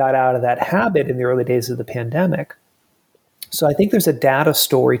people got out of that habit in the early days of the pandemic. So I think there's a data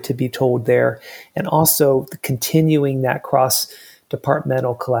story to be told there, and also continuing that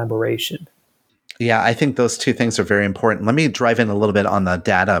cross-departmental collaboration. Yeah, I think those two things are very important. Let me drive in a little bit on the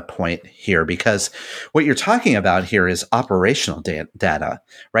data point here, because what you're talking about here is operational data,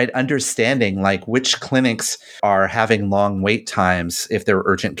 right? Understanding which clinics are having long wait times if they're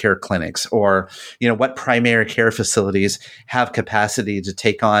urgent care clinics, or, what primary care facilities have capacity to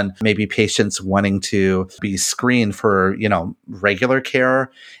take on maybe patients wanting to be screened for, regular care,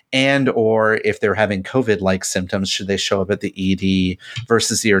 and or if they're having COVID-like symptoms, should they show up at the ED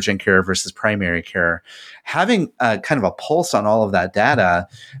versus the urgent care versus primary care? Having kind of a pulse on all of that data,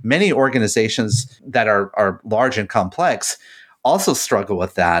 many organizations that are large and complex also struggle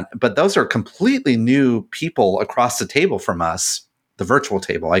with that, but those are completely new people across the table from us, the virtual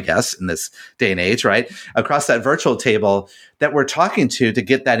table, I guess, in this day and age, right? Across that virtual table that we're talking to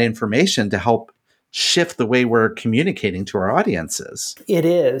get that information to help shift the way we're communicating to our audiences. It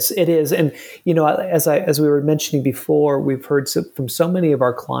is. And, as we were mentioning before, we've heard from so many of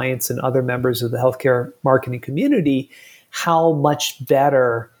our clients and other members of the healthcare marketing community how much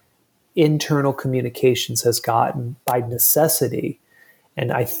better internal communications has gotten by necessity.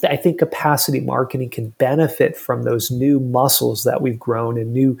 And I think capacity marketing can benefit from those new muscles that we've grown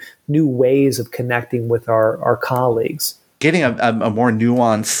and new ways of connecting with our colleagues. Getting a more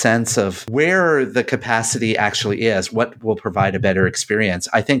nuanced sense of where the capacity actually is, what will provide a better experience.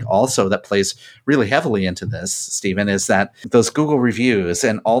 I think also that plays really heavily into this, Stephen, is that those Google reviews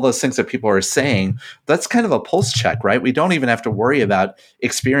and all those things that people are saying, that's kind of a pulse check, right? We don't even have to worry about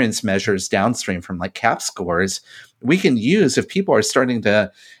experience measures downstream from CAP scores. we can use if people are starting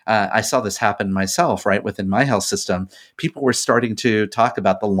to, I saw this happen myself, right? Within my health system, people were starting to talk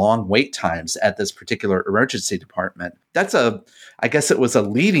about the long wait times at this particular emergency department. I guess it was a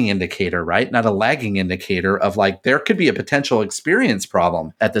leading indicator, right? Not a lagging indicator of like, there could be a potential experience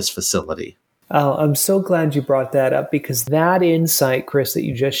problem at this facility. Oh, I'm so glad you brought that up, because that insight, Chris, that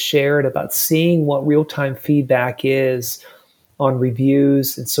you just shared about seeing what real-time feedback is on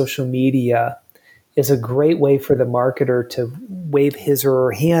reviews and social media is a great way for the marketer to wave his or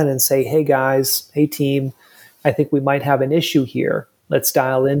her hand and say, hey guys, hey team, I think we might have an issue here. Let's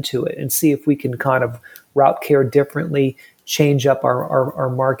dial into it and see if we can kind of route care differently, change up our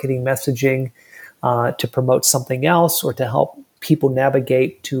marketing messaging to promote something else, or to help people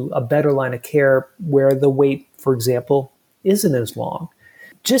navigate to a better line of care where the wait, for example, isn't as long.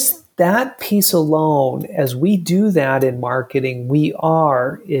 Just that piece alone, as we do that in marketing, we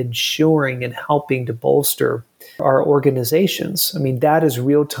are ensuring and helping to bolster our organizations. I mean, that is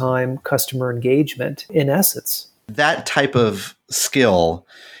real-time customer engagement in essence. That type of skill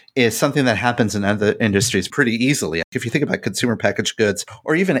is something that happens in other industries pretty easily. If you think about consumer packaged goods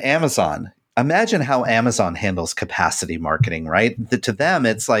or even Amazon, imagine how Amazon handles capacity marketing, right? To them,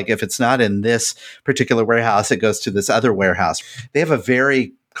 it's like, if it's not in this particular warehouse, it goes to this other warehouse. They have a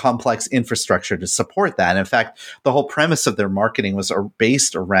very complex infrastructure to support that. In fact, the whole premise of their marketing was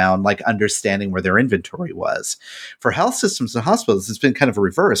based around like understanding where their inventory was. For health systems and hospitals, it's been kind of a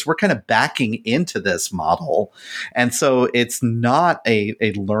reverse. We're kind of backing into this model. And so it's not a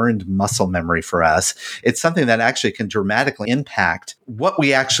learned muscle memory for us. It's something that actually can dramatically impact what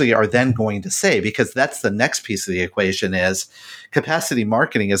we actually are then going to say, because that's the next piece of the equation. Is capacity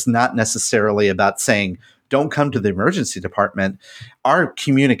marketing is not necessarily about saying, don't come to the emergency department. Our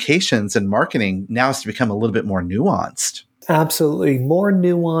communications and marketing now has to become a little bit more nuanced. Absolutely. More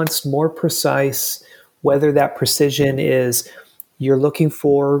nuanced, more precise, whether that precision is you're looking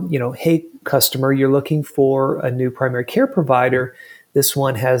for, hey, customer, you're looking for a new primary care provider. This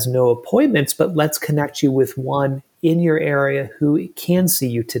one has no appointments, but let's connect you with one in your area who can see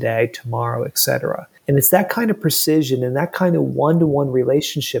you today, tomorrow, etc. And it's that kind of precision and that kind of one-to-one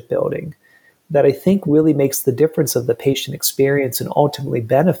relationship building that I think really makes the difference of the patient experience and ultimately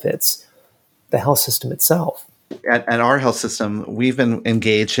benefits the health system itself. At our health system, we've been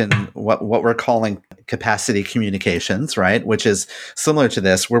engaged in what we're calling capacity communications, right? Which is similar to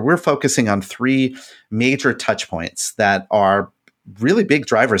this, where we're focusing on 3 major touch points that are really big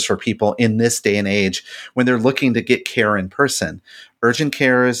drivers for people in this day and age when they're looking to get care in person: urgent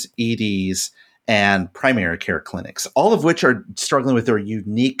cares, EDs, and primary care clinics, all of which are struggling with their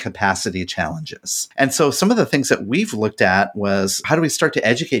unique capacity challenges. And so some of the things that we've looked at was, how do we start to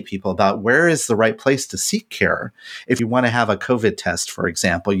educate people about where is the right place to seek care? If you want to have a COVID test, for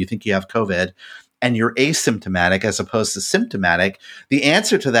example, you think you have COVID, and you're asymptomatic as opposed to symptomatic, the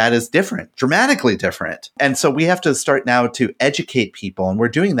answer to that is different, dramatically different. And so we have to start now to educate people. And we're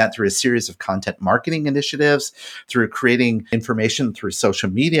doing that through a series of content marketing initiatives, through creating information through social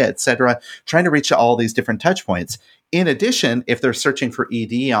media, et cetera, trying to reach all these different touch points. In addition, if they're searching for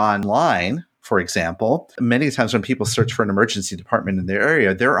ED online, for example, many times when people search for an emergency department in their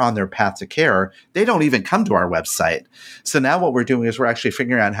area, they're on their path to care. They don't even come to our website. So now what we're doing is we're actually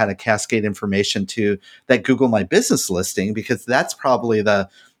figuring out how to cascade information to that Google My Business listing, because that's probably the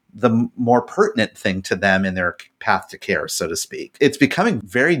more pertinent thing to them in their path to care, so to speak. It's becoming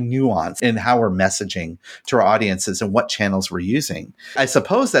very nuanced in how we're messaging to our audiences and what channels we're using. I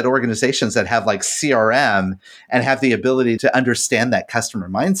suppose that organizations that have like CRM and have the ability to understand that customer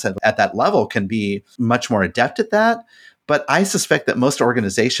mindset at that level can be much more adept at that. But I suspect that most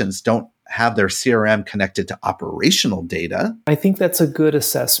organizations don't have their CRM connected to operational data. I think that's a good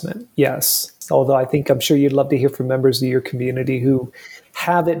assessment, yes. Although I'm sure you'd love to hear from members of your community who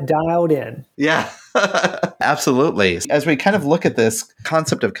have it dialed in. Yeah, absolutely. As we kind of look at this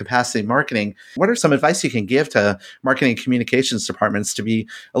concept of capacity marketing, what are some advice you can give to marketing and communications departments to be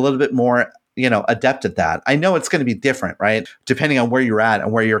a little bit more adept at that? I know it's going to be different, right? Depending on where you're at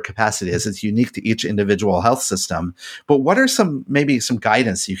and where your capacity is. It's unique to each individual health system. But what are some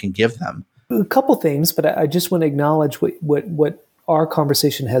guidance you can give them? A couple things, but I just want to acknowledge what our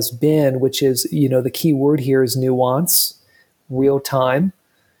conversation has been, which is, the key word here is nuance, real time.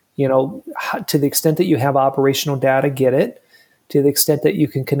 To the extent that you have operational data, get it. To the extent that you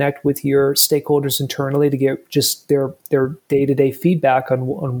can connect with your stakeholders internally to get just their day-to-day feedback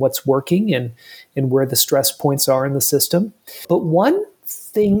on what's working and where the stress points are in the system. But one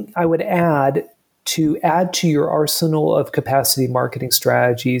thing I would add to your arsenal of capacity marketing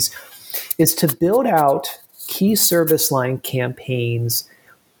strategies is to build out key service line campaigns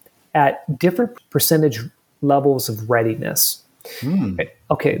at different percentage levels of readiness.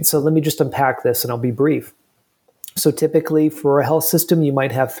 Okay, so let me just unpack this and I'll be brief. So typically for a health system, you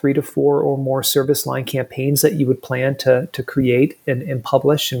might have 3 to 4 or more service line campaigns that you would plan to create and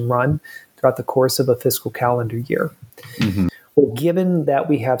publish and run throughout the course of a fiscal calendar year. Well, given that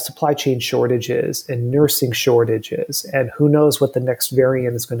we have supply chain shortages and nursing shortages, and who knows what the next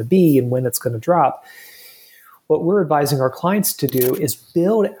variant is going to be and when it's going to drop, what we're advising our clients to do is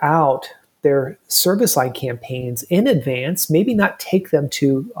build out their service line campaigns in advance, maybe not take them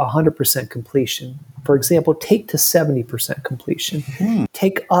to 100% completion. For example, take to 70% completion,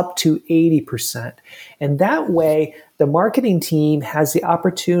 take up to 80%. And that way, the marketing team has the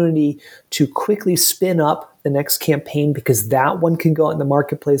opportunity to quickly spin up the next campaign because that one can go out in the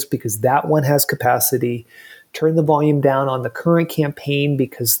marketplace because that one has capacity. Turn the volume down on the current campaign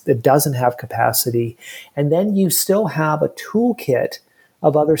because it doesn't have capacity. And then you still have a toolkit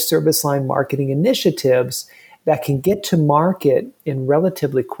of other service line marketing initiatives that can get to market in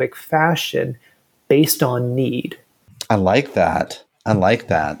relatively quick fashion based on need. I like that.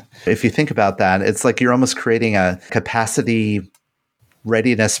 If you think about that, it's like you're almost creating a capacity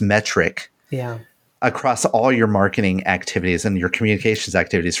readiness metric across all your marketing activities and your communications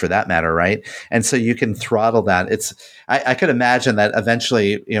activities for that matter, right? And so you can throttle that. I could imagine that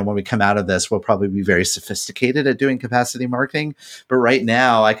eventually, when we come out of this, we'll probably be very sophisticated at doing capacity marketing. But right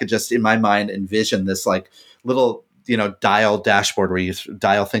now, I could just, in my mind, envision this like little dial dashboard where you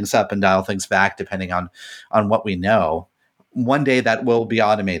dial things up and dial things back depending on what we know. One day that will be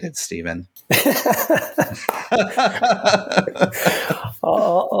automated, Stephen.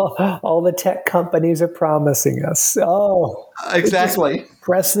 all the tech companies are promising us. Oh, exactly.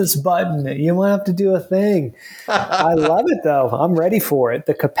 Press this button. You won't have to do a thing. I love it, though. I'm ready for it.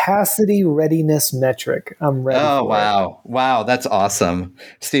 The capacity readiness metric. I'm ready for it. Wow. That's awesome.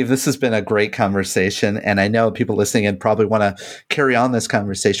 Steve, this has been a great conversation. And I know people listening in probably want to carry on this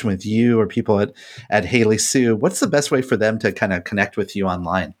conversation with you or people at Haley Sue. What's the best way for them to kind of connect with you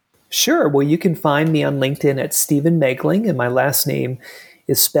online? Sure. Well, you can find me on LinkedIn at Stephen Megling, and my last name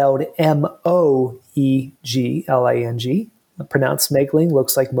is spelled Moegling. Pronounced Megling,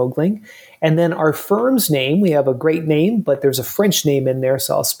 looks like Mogling. And then our firm's name, we have a great name, but there's a French name in there,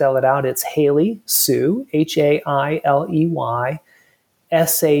 so I'll spell it out. It's Haley Sue,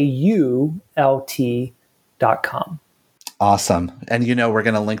 HAILEYSAULT.com. Awesome. And we're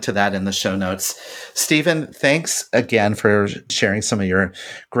going to link to that in the show notes. Stephen, thanks again for sharing some of your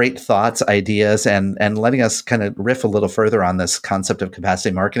great thoughts, ideas, and letting us kind of riff a little further on this concept of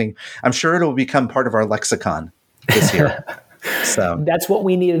capacity marketing. I'm sure it will become part of our lexicon this year. So that's what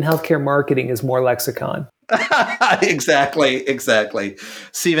we need in healthcare marketing is more lexicon. Exactly.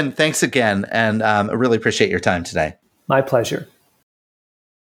 Stephen, thanks again. And I really appreciate your time today. My pleasure.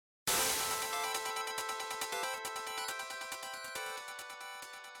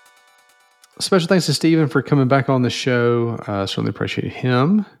 Special thanks to Stephen for coming back on the show. Certainly appreciate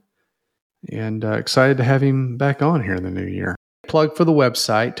him. And excited to have him back on here in the new year. Plug for the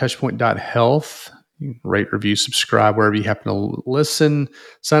website, touchpoint.health. You can rate, review, subscribe wherever you happen to listen.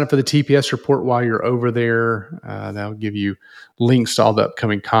 Sign up for the TPS report while you're over there. That'll give you links to all the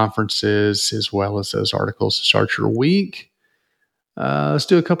upcoming conferences as well as those articles to start your week. Let's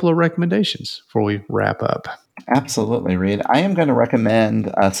do a couple of recommendations before we wrap up. Absolutely, Reed. I am going to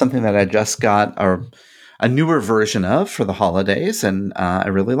recommend something that I just got a newer version of for the holidays, and I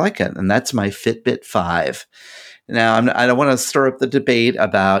really like it, and that's my Fitbit 5. Now, I don't want to stir up the debate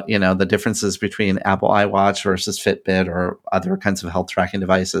about, the differences between Apple iWatch versus Fitbit or other kinds of health tracking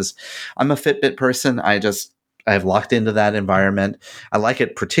devices. I'm a Fitbit person. I've locked into that environment. I like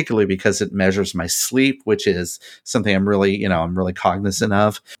it particularly because it measures my sleep, which is something I'm really cognizant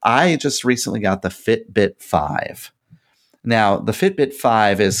of. I just recently got the Fitbit 5. Now, the Fitbit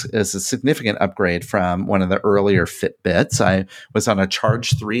 5 is a significant upgrade from one of the earlier Fitbits. I was on a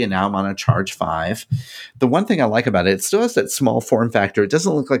Charge 3 and now I'm on a Charge 5. The one thing I like about it still has that small form factor. It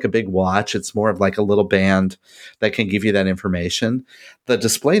doesn't look like a big watch. It's more of like a little band that can give you that information. The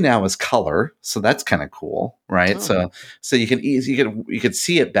display now is color, so that's kind of cool, right? Oh. So you could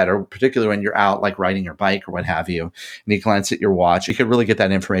see it better, particularly when you're out like riding your bike or what have you, and you glance at your watch. You could really get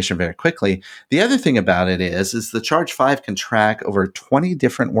that information very quickly. The other thing about it is the Charge 5 can track over 20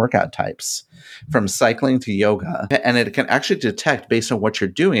 different workout types, from cycling to yoga, and it can actually detect based on what you're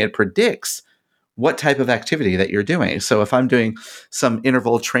doing. It predicts what type of activity that you're doing. So if I'm doing some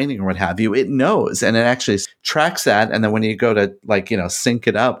interval training or what have you, it knows, and it actually tracks that. And then when you go to sync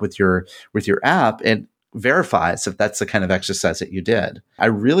it up with your app, it verifies if that's the kind of exercise that you did. I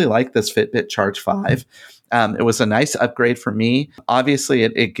really like this Fitbit Charge 5. It was a nice upgrade for me. Obviously,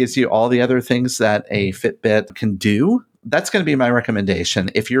 it gives you all the other things that a Fitbit can do. That's going to be my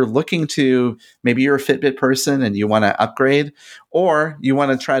recommendation. If you're looking to, maybe you're a Fitbit person and you want to upgrade, or you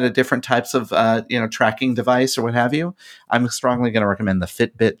want to try the different types of tracking device or what have you, I'm strongly going to recommend the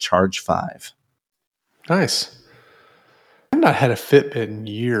Fitbit Charge 5. Nice. I've not had a Fitbit in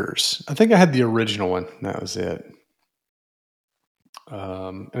years. I think I had the original one. That was it.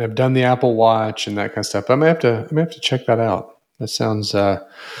 And I've done the Apple Watch and that kind of stuff. I may have to check that out. That sounds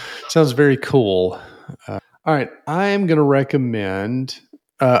very cool. All right, I am going to recommend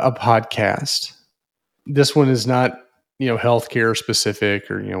a podcast. This one is not healthcare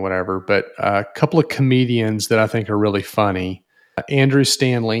specific or whatever, but a couple of comedians that I think are really funny. Andrew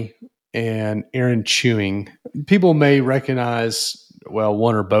Stanley and Aaron Chewing. People may recognize, well,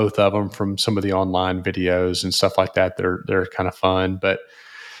 one or both of them from some of the online videos and stuff like that. They're kind of fun. But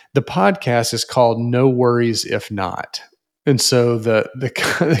the podcast is called No Worries If Not. And so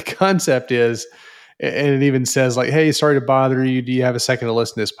the concept is, and it even says like, hey, sorry to bother you. Do you have a second to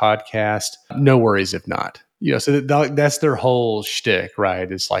listen to this podcast? No worries if not. So that's their whole shtick,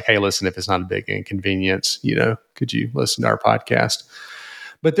 right? It's like, hey, listen, if it's not a big inconvenience, could you listen to our podcast?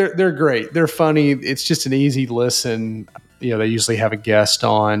 But they're great. They're funny. It's just an easy listen. They usually have a guest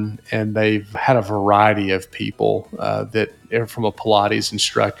on, and they've had a variety of people that are from a Pilates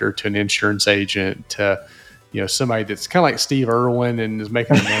instructor to an insurance agent to, somebody that's kind of like Steve Irwin and is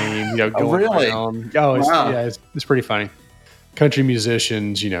making a name, going around. Oh, wow. It's pretty funny. Country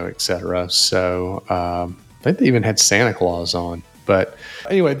musicians, et cetera. So I think they even had Santa Claus on. But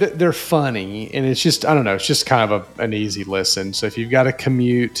anyway, they're funny, and it's just, I don't know, it's just kind of an easy listen. So if you've got a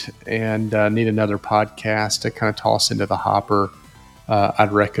commute and need another podcast to kind of toss into the hopper,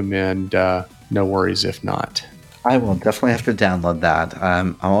 I'd recommend No Worries If Not. I will definitely have to download that.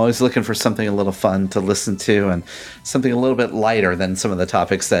 I'm always looking for something a little fun to listen to and something a little bit lighter than some of the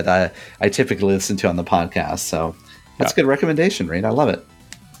topics that I typically listen to on the podcast. So that's a good recommendation, Reed. I love it.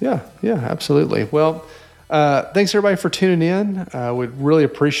 Yeah, absolutely. Well, thanks everybody for tuning in. We'd really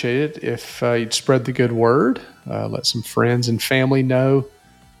appreciate it if you'd spread the good word, let some friends and family know,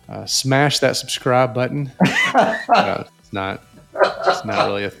 smash that subscribe button. It's not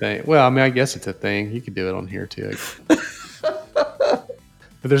really a thing. Well, I mean, I guess it's a thing. You could do it on here too. But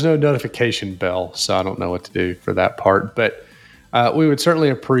there's no notification bell, so I don't know what to do for that part. But we would certainly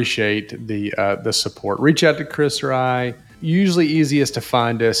appreciate the support. Reach out to Chris or I. Usually easiest to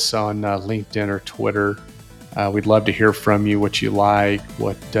find us on LinkedIn or Twitter. We'd love to hear from you, what you like,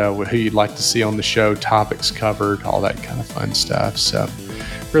 who you'd like to see on the show, topics covered, all that kind of fun stuff. So,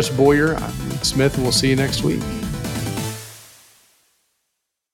 Chris Boyer, I'm Reed Smith, and we'll see you next week.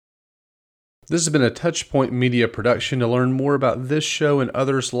 This has been a Touchpoint Media production. To learn more about this show and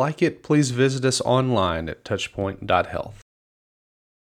others like it, please visit us online at touchpoint.health.